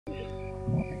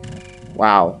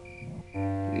Wow.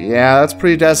 Yeah, that's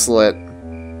pretty desolate.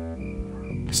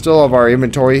 Still have our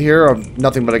inventory here of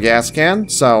nothing but a gas can,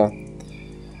 so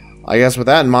I guess with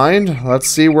that in mind, let's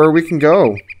see where we can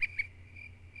go.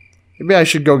 Maybe I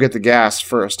should go get the gas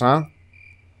first, huh?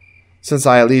 Since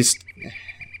I at least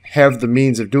have the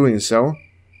means of doing so.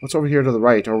 What's over here to the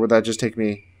right, or would that just take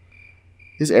me...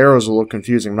 These arrows will look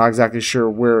confusing. I'm not exactly sure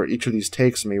where each of these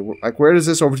takes me. Like, where does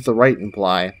this over to the right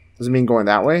imply? Does it mean going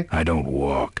that way? I don't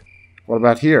walk. What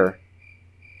about here?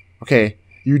 Okay,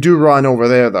 you do run over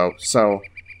there, though, so...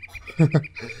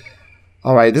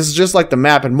 Alright, this is just like the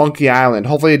map in Monkey Island.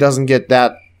 Hopefully it doesn't get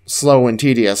that slow and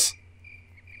tedious.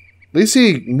 At least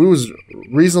he moves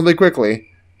reasonably quickly.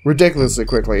 Ridiculously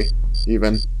quickly,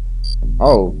 even.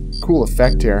 Oh, cool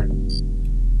effect here.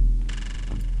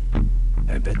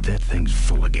 I bet that thing's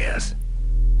full of gas.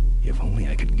 If only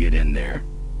I could get in there.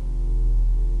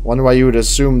 Wonder why you would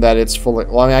assume that it's full of...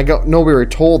 Well, I mean, I know we were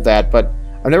told that, but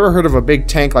I've never heard of a big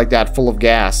tank like that full of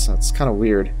gas. That's kind of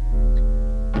weird.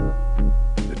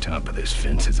 The top of this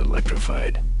fence is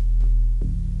electrified.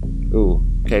 Ooh.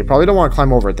 Okay, probably don't want to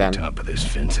climb over it then. The top of this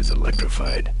fence is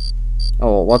electrified.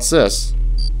 Oh, what's this?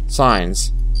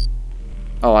 Signs.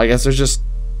 Oh, I guess there's just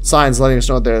signs letting us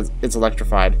know that it's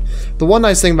electrified. The one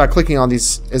nice thing about clicking on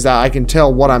these is that I can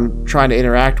tell what I'm trying to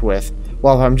interact with.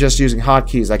 Well, if I'm just using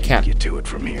hotkeys, I can't get to it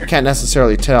from here. Can't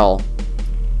necessarily tell.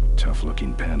 Tough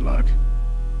looking padlock.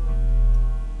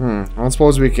 I don't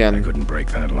suppose we can. I couldn't break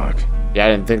that lock. Yeah,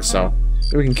 I didn't think so.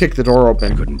 Maybe we can kick the door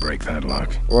open. I couldn't break that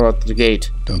lock. What about the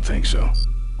gate? Don't think so.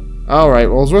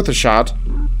 Alright, well, it's worth a shot.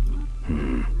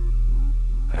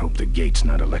 I hope the gate's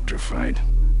not electrified.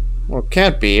 Well, it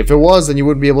can't be. If it was, then you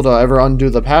wouldn't be able to ever undo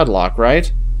the padlock,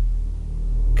 right?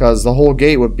 Because the whole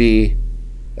gate would be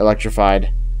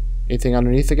electrified. Anything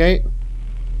underneath the gate?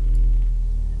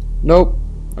 Nope.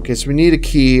 Okay, so we need a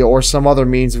key or some other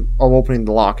means of opening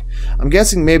the lock. I'm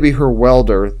guessing maybe her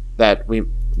welder that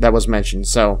was mentioned.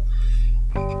 So,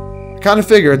 I kind of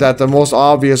figured that the most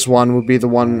obvious one would be the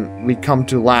one we'd come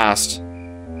to last.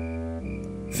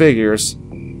 Figures.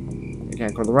 We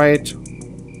can't go to the right.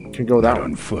 Can go that way.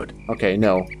 On foot. Okay,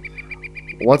 no.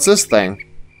 What's this thing?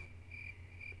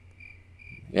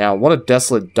 Yeah, what a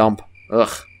desolate dump.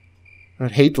 Ugh.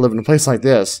 I'd hate to live in a place like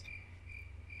this.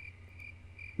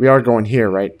 We are going here,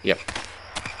 right? Yep.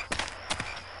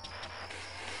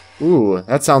 Ooh,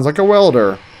 that sounds like a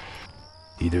welder.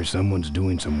 Either someone's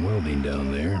doing some welding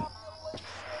down there,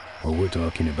 or we're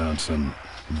talking about some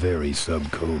very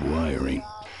subcode wiring.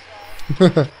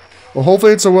 Well,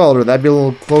 hopefully it's a welder. That'd be a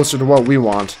little closer to what we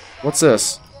want. What's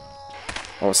this?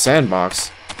 Oh, a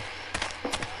sandbox.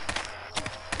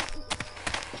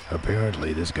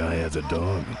 Apparently this guy has a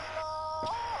dog.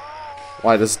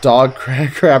 Why, does dog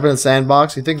crap in a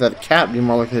sandbox? You'd think that a cat would be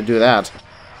more likely to do that.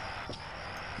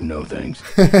 No thanks.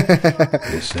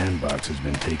 This sandbox has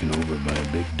been taken over by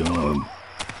a big dog.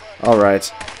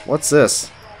 Alright. What's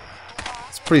this?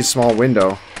 It's a pretty small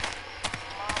window.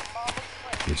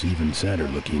 It's even sadder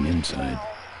looking inside.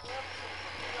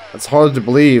 That's hard to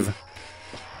believe.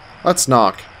 Let's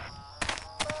knock.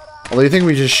 Although you think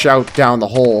we just shout down the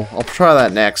hole. I'll try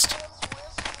that next.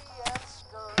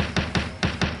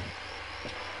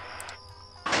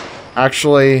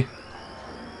 Actually...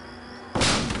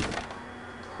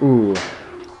 Ooh.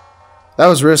 That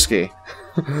was risky.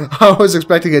 I was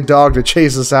expecting a dog to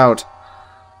chase us out.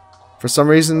 For some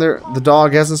reason, the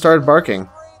dog hasn't started barking.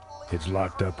 It's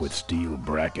locked up with steel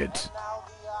brackets.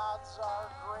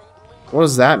 What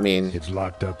does that mean? It's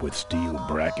locked up with steel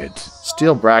brackets.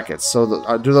 Steel brackets.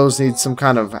 So do those need some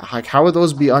kind of... Like, how would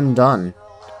those be undone?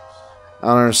 I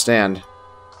don't understand.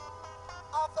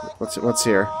 What's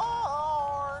here?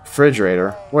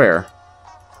 Refrigerator. Where?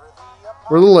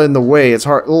 We're a little in the way. It's a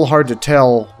little hard to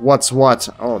tell what's what.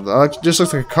 Oh, that just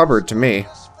looks like a cupboard to me.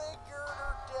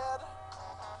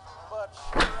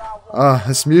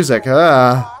 This music.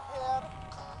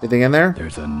 Anything in there?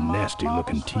 There's a nasty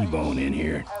looking T-bone in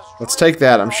here. Let's take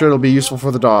that. I'm sure it'll be useful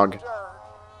for the dog.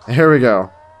 Here we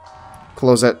go.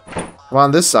 Close it. Come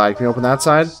on this side. Can you open that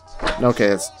side? Okay,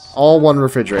 it's all one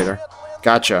refrigerator.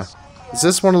 Gotcha. Is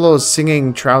this one of those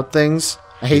singing trout things?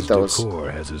 I hate those. The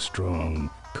decor has a strong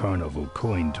carnival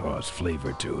coin toss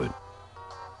flavor to it.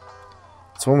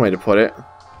 That's one way to put it.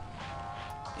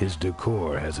 His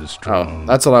decor has a strong... Oh,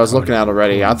 that's what I was looking at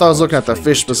already. I thought I was looking at the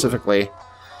fish specifically.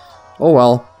 Oh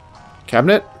well.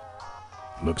 Cabinet?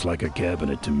 Looks like a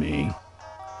cabinet to me.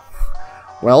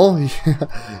 Well,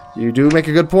 you do make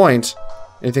a good point.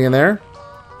 Anything in there?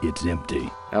 It's empty.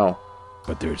 Oh.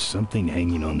 But there's something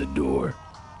hanging on the door.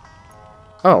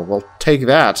 Oh, well, take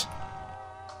that.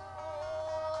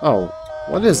 Oh,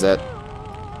 what is it?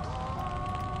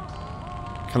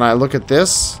 Can I look at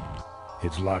this?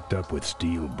 It's locked up with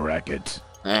steel brackets.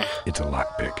 It's a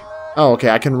lockpick. Oh, okay.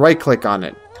 I can right-click on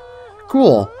it.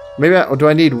 Cool. Maybe do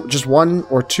I need just 1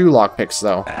 or 2 lockpicks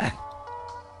though?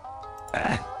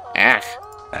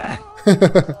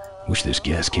 Wish this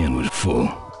gas can was full.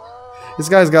 This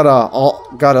guy's got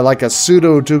a like a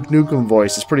pseudo Duke Nukem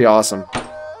voice. It's pretty awesome.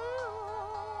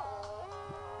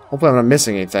 Hopefully I'm not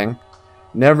missing anything.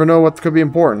 Never know what could be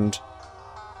important.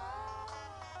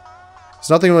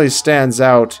 So nothing really stands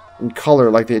out in color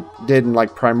like they did in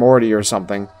like Primordia or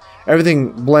something.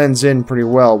 Everything blends in pretty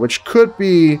well, which could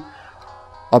be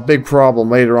a big problem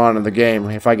later on in the game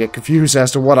if I get confused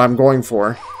as to what I'm going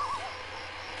for.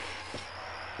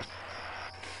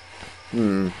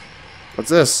 What's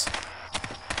this?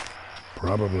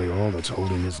 Probably all that's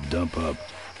holding this dump up.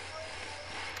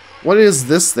 What is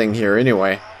this thing here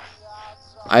anyway?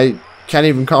 I can't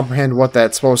even comprehend what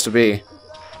that's supposed to be.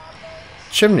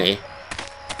 Chimney.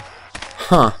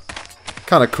 Huh.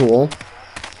 Kinda cool.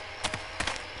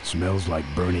 Smells like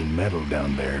burning metal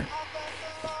down there.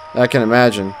 I can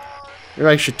imagine. Maybe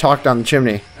I should talk down the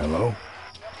chimney. Hello?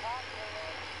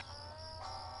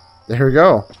 There we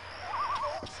go.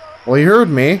 Well, you heard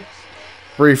me.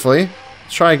 Briefly.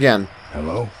 Let's try again.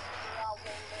 Hello?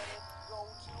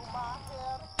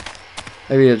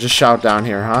 Maybe you just shout down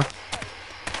here, huh?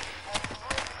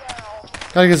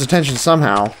 Gotta get his attention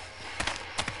somehow.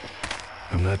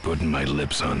 I'm not putting my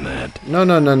lips on that. No,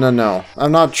 no, no, no, no.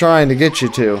 I'm not trying to get you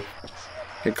to.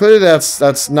 Okay, clearly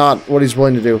that's not what he's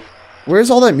willing to do. Where's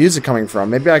all that music coming from?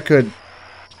 Maybe I could...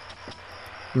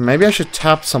 Maybe I should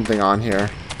tap something on here.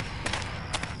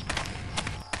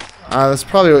 This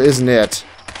probably isn't it,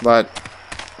 but...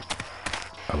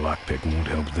 A lockpick won't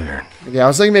help there. Yeah, I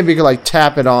was thinking maybe you could like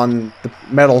tap it on the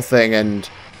metal thing and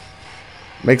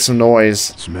make some noise.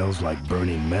 Smells like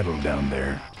burning metal down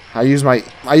there. I use my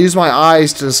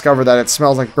eyes to discover that it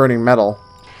smells like burning metal.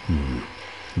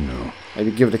 No.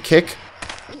 Maybe give it a kick.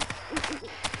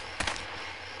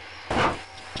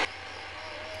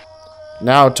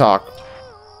 Now talk.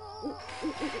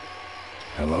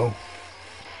 Hello?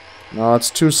 No, it's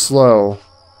too slow.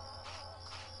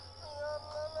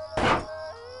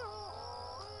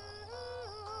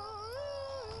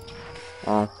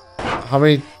 How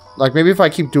many... Like, maybe if I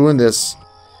keep doing this,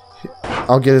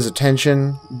 I'll get his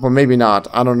attention, but maybe not.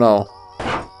 I don't know.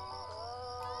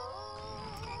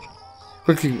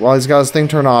 Quickly, while he's got his thing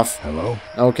turned off. Hello?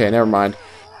 Okay, never mind.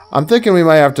 I'm thinking we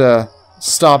might have to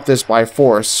stop this by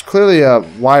force. Clearly a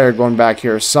wire going back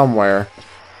here somewhere.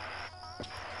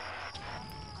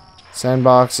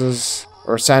 Sandboxes,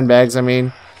 or sandbags, I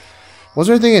mean. Was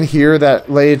there anything in here that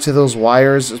related to those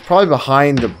wires? It's probably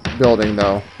behind the building,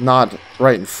 though. Not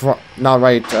right in front, not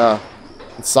right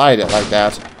inside it like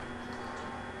that.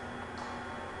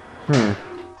 I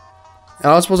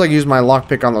don't suppose I can use my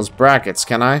lockpick on those brackets,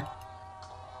 can I?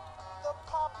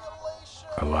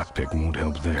 A lockpick won't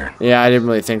help there. Yeah, I didn't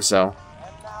really think so.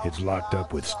 It's locked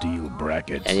up with steel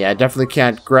brackets. And yeah, I definitely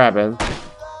can't grab it. Did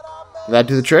that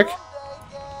do the trick?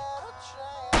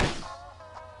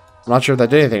 I'm not sure if that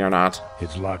did anything or not.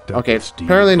 It's locked up okay, with steel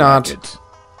apparently brackets. Not.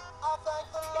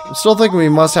 I'm still thinking we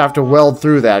must have to weld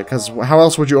through that, because how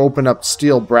else would you open up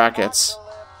steel brackets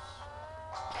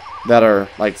that are,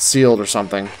 like, sealed or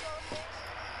something?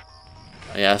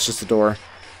 Yeah, it's just a door.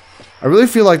 I really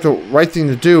feel like the right thing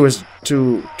to do is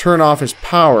to turn off his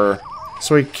power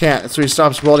so he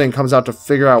stops welding and comes out to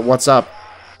figure out what's up.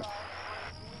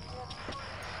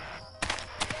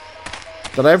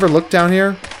 Did I ever look down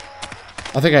here?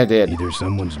 I think I did. Either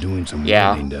someone's doing some Yeah.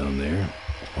 welding down there,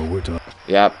 or we're talking.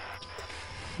 Yep.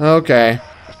 Okay.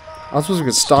 I was supposed to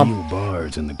get stopped. Steel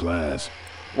bars in the glass.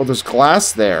 Well, there's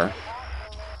glass there.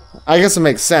 I guess it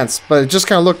makes sense, but it just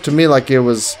kind of looked to me like it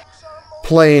was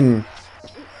plain,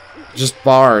 just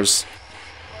bars.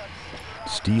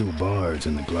 Steel bars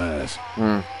in the glass.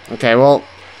 Okay, well,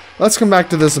 let's come back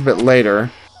to this a bit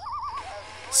later.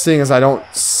 Seeing as I don't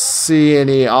see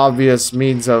any obvious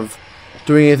means of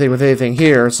doing anything with anything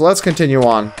here, so let's continue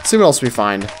on. See what else we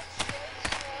find.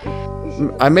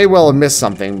 I may well have missed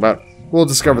something, but we'll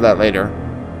discover that later.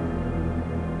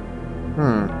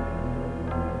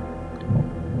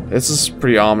 This is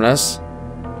pretty ominous.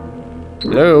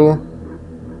 Hello?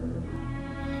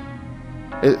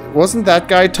 Wasn't that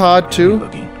guy Todd, too?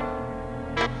 Looking.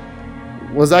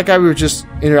 Was that guy we were just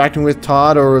interacting with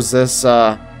Todd, or was this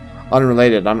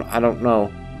unrelated? I don't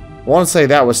know. I want to say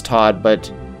that was Todd,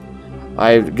 but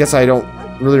I guess I don't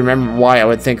really remember why I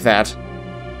would think that.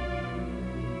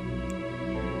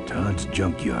 Todd's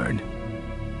junkyard.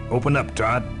 Open up,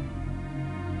 Todd.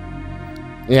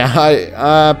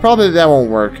 Yeah, probably that won't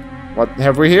work. What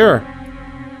have we here?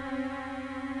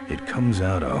 It comes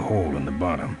out a hole in the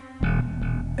bottom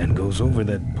and goes over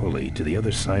that pulley to the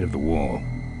other side of the wall.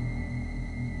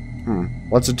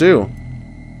 What's it do?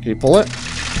 Can you pull it?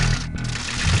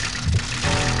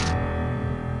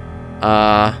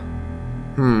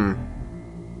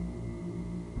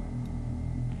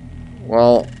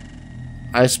 Well,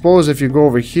 I suppose if you go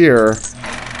over here...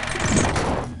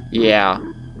 Yeah.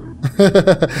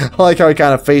 I like how he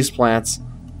kind of face plants.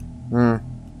 Do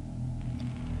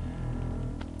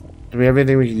we have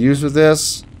anything we can use with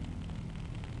this?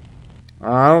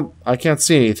 I can't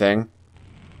see anything.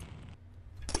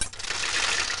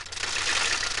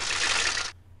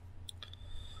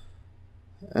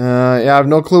 Yeah, I have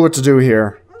no clue what to do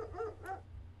here.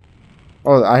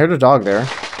 Oh, I heard a dog there.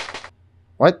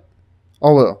 What?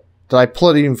 Oh, did I pull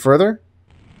it even further?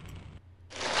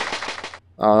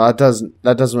 Oh, that doesn't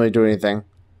really do anything.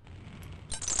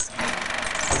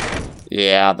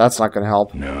 Yeah, that's not gonna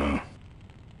help. No.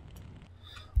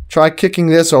 Try kicking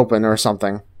this open or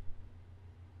something.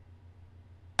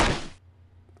 Ouch.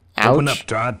 Open up,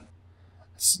 Todd.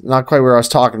 It's not quite where I was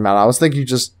talking about. I was thinking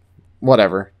just...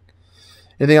 whatever.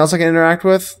 Anything else I can interact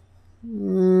with?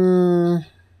 I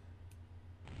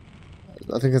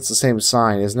think it's the same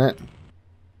sign, isn't it?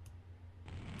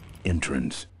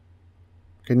 Entrance.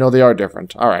 Okay, no, they are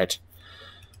different. Alright.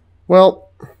 Well...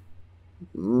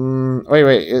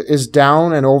 wait. Is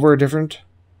down and over different?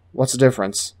 What's the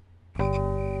difference?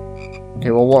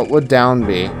 Okay, well, what would down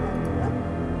be?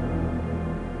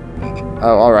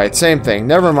 Oh, alright. Same thing.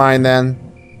 Never mind, then.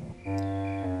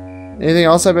 Anything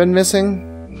else I've been missing?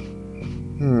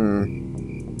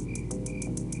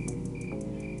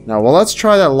 Now, well, let's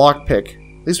try that lockpick.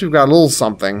 At least we've got a little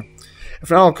something. If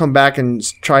not, I'll come back and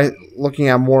try looking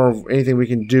at more of anything we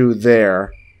can do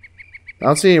there. I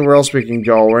don't see anywhere else we can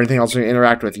go or anything else we can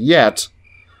interact with yet.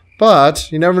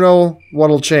 But, you never know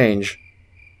what'll change.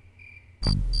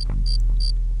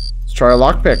 Let's try a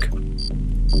lockpick.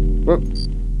 Whoop.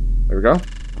 There we go.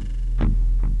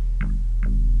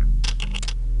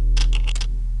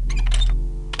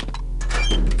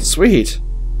 Sweet.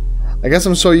 I guess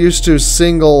I'm so used to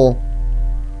single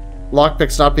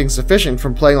lockpicks not being sufficient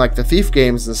from playing like the Thief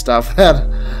games and stuff that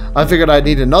I figured I'd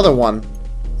need another one.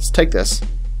 Let's take this.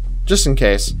 Just in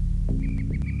case.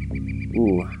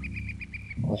 Ooh.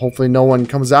 Well, hopefully no one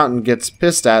comes out and gets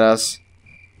pissed at us.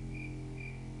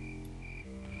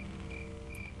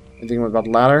 Anything about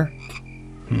the ladder?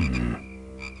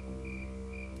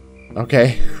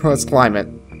 Okay, let's climb it.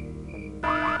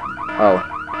 Oh.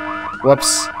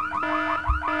 Whoops.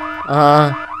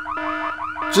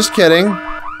 Just kidding.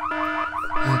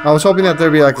 I was hoping that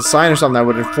there'd be like a sign or something that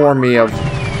would inform me of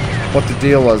what the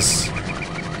deal was.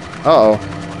 Uh-oh.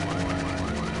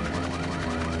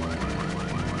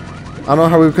 I don't know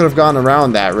how we could have gone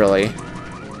around that, really.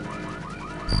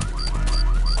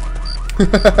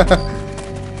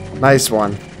 Nice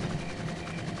one.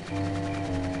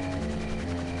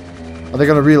 Are they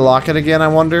going to relock it again, I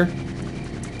wonder?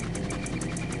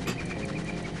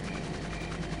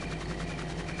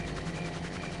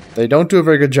 They don't do a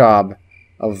very good job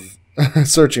of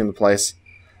searching the place.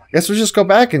 I guess we'll just go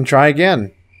back and try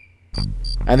again.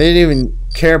 And they didn't even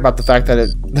care about the fact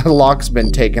that the lock's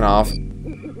been taken off.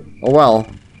 Oh well.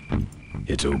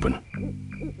 It's open.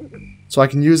 So I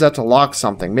can use that to lock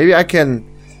something. Maybe I can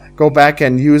go back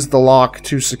and use the lock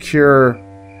to secure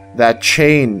that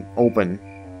chain open.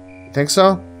 You think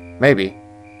so? Maybe.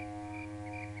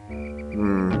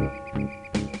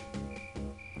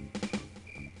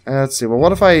 Let's see. Well,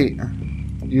 what if I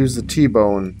use the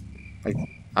T-bone? Like,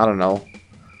 I don't know.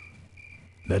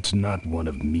 That's not one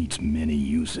of meat's many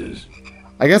uses.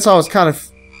 I guess I was kind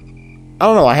of... I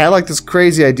don't know. I had like this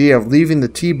crazy idea of leaving the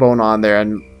T-bone on there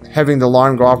and having the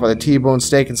alarm go off by the T-bone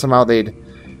steak, and somehow they'd...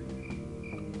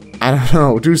 I don't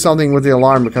know. Do something with the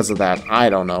alarm because of that. I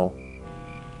don't know.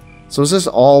 So is this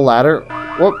all ladder?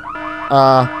 Whoop.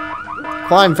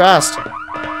 Climb fast.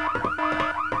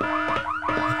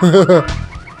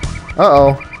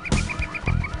 Uh-oh.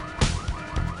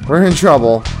 We're in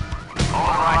trouble.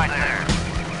 Hold right there.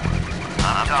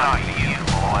 I'm talking to you,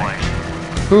 boy.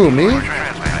 Who, me? We're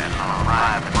trespassing on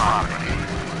private property.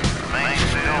 Remain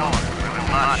still, we will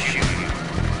not shoot you.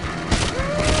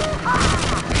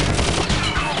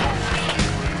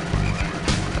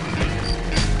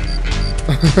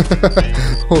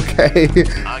 Okay.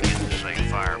 I'll get the safe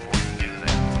fire before you do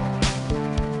that.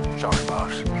 Sorry,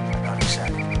 boss. Not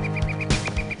exactly.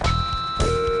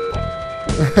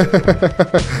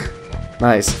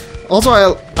 Nice. Also,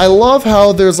 I love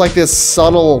how there's like this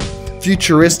subtle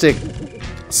futuristic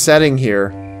setting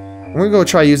here. I'm gonna go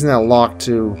try using that lock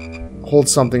to hold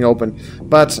something open.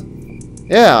 But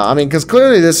Yeah, I mean, because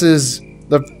clearly this is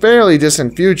the fairly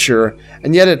distant future,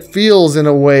 and yet it feels in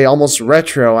a way almost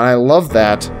retro, and I love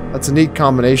that. That's a neat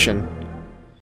combination.